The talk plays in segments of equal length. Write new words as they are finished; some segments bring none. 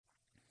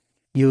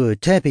You're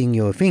tapping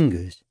your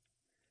fingers.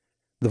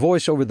 The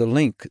voice over the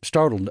link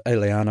startled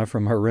Eliana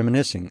from her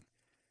reminiscing.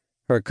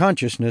 Her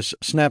consciousness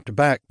snapped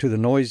back to the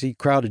noisy,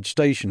 crowded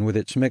station with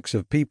its mix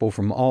of people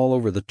from all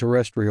over the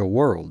terrestrial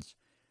worlds.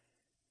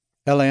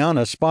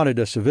 Eliana spotted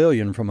a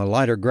civilian from a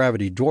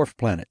lighter-gravity dwarf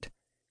planet.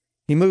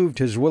 He moved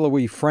his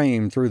willowy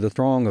frame through the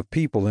throng of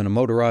people in a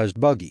motorized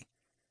buggy.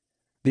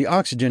 The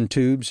oxygen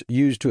tubes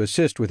used to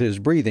assist with his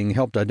breathing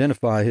helped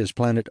identify his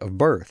planet of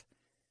birth.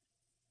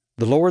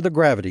 The lower the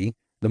gravity,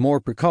 the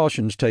more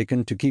precautions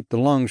taken to keep the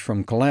lungs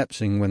from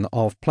collapsing when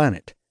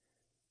off-planet.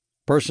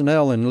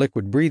 Personnel in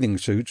liquid breathing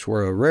suits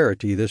were a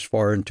rarity this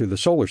far into the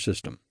solar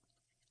system.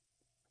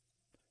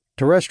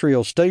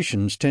 Terrestrial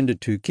stations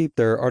tended to keep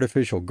their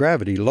artificial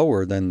gravity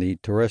lower than the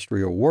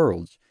terrestrial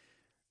worlds,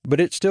 but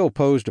it still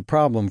posed a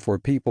problem for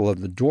people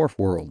of the dwarf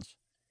worlds.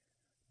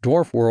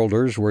 Dwarf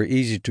worlders were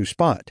easy to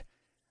spot.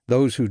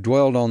 Those who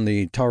dwelled on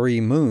the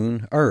Tari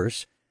moon,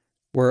 Earth,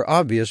 were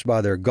obvious by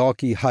their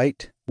gawky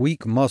height,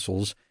 weak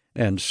muscles,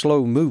 and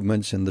slow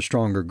movements in the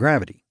stronger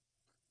gravity.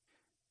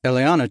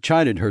 Eliana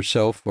chided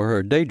herself for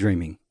her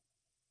daydreaming.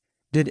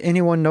 Did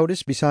anyone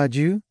notice besides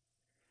you?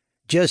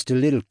 Just a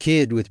little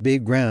kid with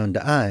big round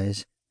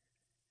eyes.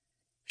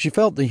 She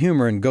felt the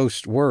humor in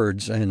Ghost's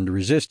words and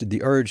resisted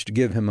the urge to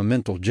give him a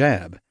mental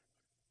jab.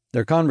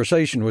 Their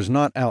conversation was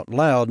not out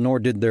loud, nor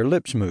did their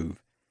lips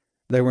move.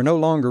 They were no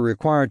longer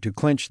required to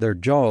clench their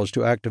jaws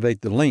to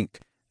activate the link,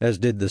 as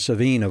did the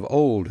Savine of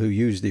old who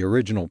used the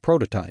original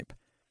prototype.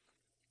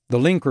 The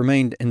link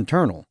remained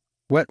internal,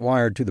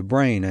 wet-wired to the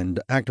brain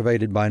and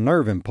activated by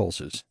nerve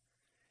impulses.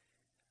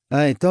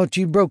 "I thought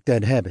you broke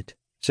that habit,"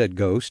 said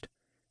Ghost.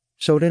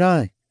 "So did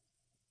I."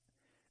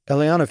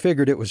 Eliana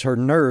figured it was her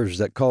nerves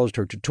that caused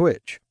her to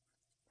twitch.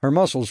 Her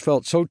muscles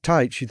felt so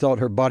tight she thought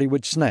her body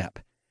would snap.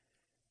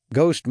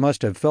 Ghost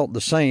must have felt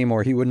the same,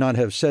 or he would not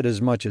have said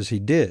as much as he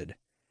did.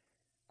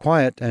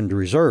 Quiet and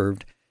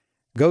reserved,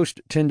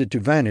 Ghost tended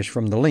to vanish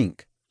from the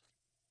link.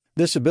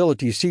 This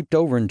ability seeped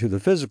over into the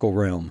physical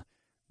realm,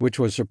 which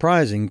was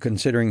surprising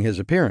considering his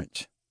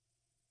appearance.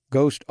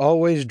 Ghost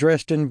always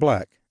dressed in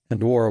black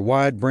and wore a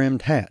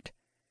wide-brimmed hat.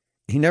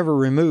 He never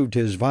removed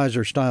his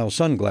visor-style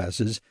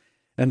sunglasses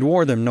and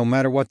wore them no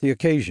matter what the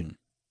occasion.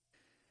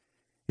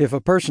 If a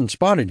person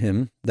spotted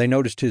him, they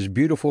noticed his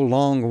beautiful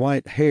long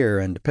white hair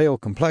and pale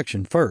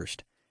complexion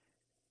first.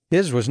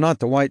 His was not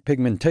the white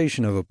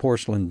pigmentation of a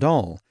porcelain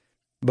doll,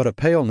 but a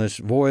paleness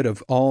void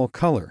of all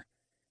color.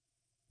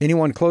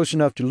 Anyone close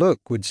enough to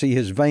look would see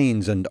his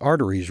veins and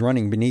arteries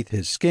running beneath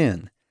his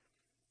skin.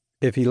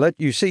 If he let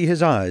you see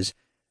his eyes,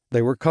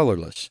 they were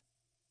colorless.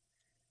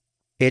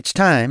 "It's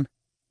time."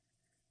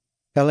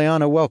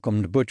 Eliana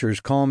welcomed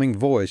Butcher's calming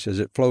voice as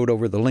it flowed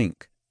over the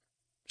link.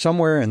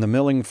 Somewhere in the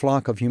milling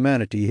flock of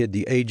humanity hid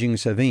the aging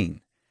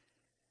Savine.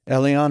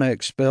 Eliana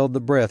expelled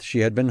the breath she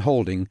had been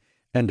holding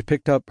and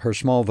picked up her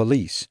small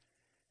valise.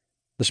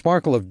 The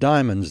sparkle of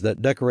diamonds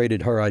that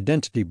decorated her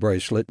identity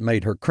bracelet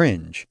made her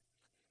cringe.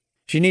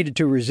 She needed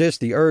to resist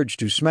the urge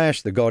to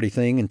smash the gaudy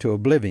thing into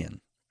oblivion.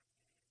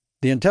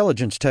 The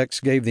intelligence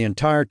text gave the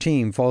entire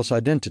team false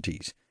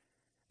identities.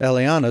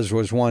 Eliana's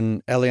was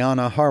one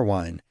Eliana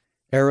Harwine,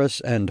 heiress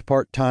and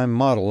part-time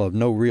model of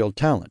no real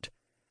talent.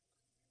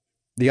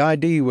 The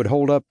ID would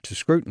hold up to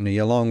scrutiny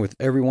along with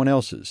everyone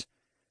else's.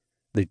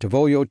 The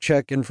Tavoyo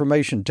Czech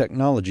Information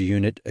Technology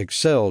Unit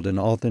excelled in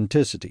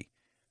authenticity.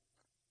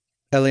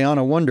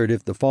 Eliana wondered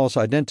if the false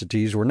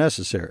identities were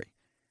necessary.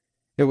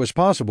 It was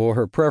possible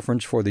her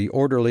preference for the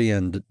orderly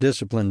and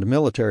disciplined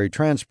military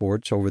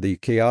transports over the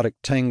chaotic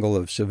tangle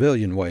of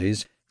civilian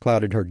ways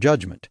clouded her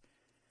judgment.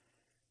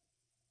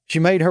 She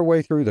made her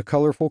way through the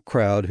colorful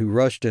crowd who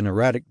rushed in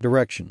erratic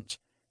directions.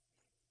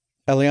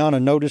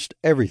 Eliana noticed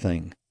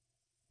everything.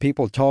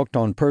 People talked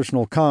on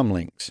personal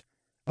comlinks.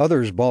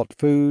 Others bought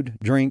food,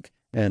 drink,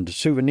 and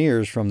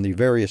souvenirs from the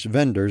various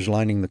vendors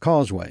lining the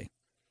causeway.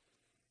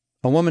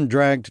 A woman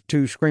dragged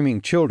 2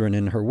 screaming children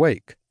in her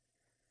wake.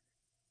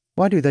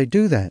 "Why do they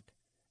do that?"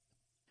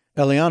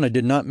 Eliana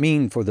did not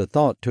mean for the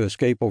thought to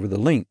escape over the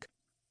link.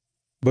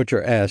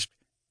 Butcher asked,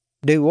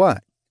 "Do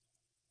what?"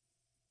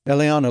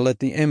 Eliana let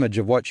the image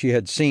of what she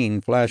had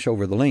seen flash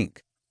over the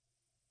link.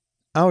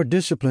 "Our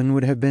discipline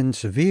would have been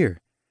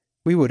severe.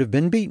 We would have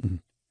been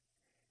beaten."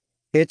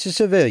 "It's a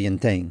civilian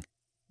thing.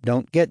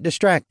 Don't get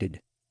distracted.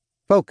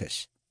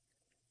 Focus."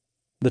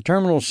 The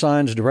terminal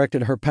signs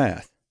directed her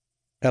path.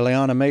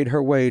 Eliana made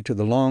her way to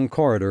the long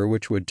corridor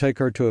which would take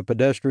her to a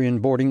pedestrian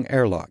boarding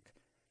airlock.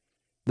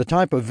 The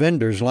type of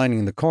vendors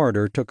lining the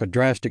corridor took a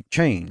drastic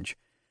change.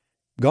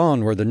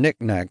 Gone were the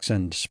knickknacks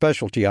and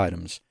specialty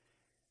items.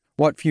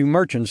 What few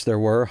merchants there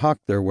were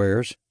hawked their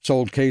wares,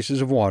 sold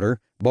cases of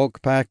water,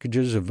 bulk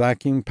packages of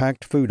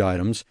vacuum-packed food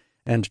items,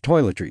 and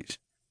toiletries.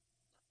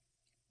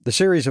 The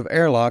series of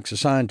airlocks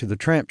assigned to the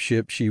tramp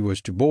ship she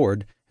was to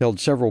board held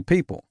several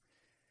people.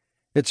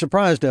 It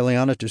surprised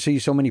Eliana to see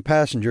so many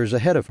passengers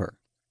ahead of her.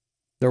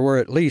 There were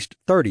at least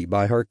 30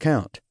 by her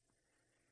count.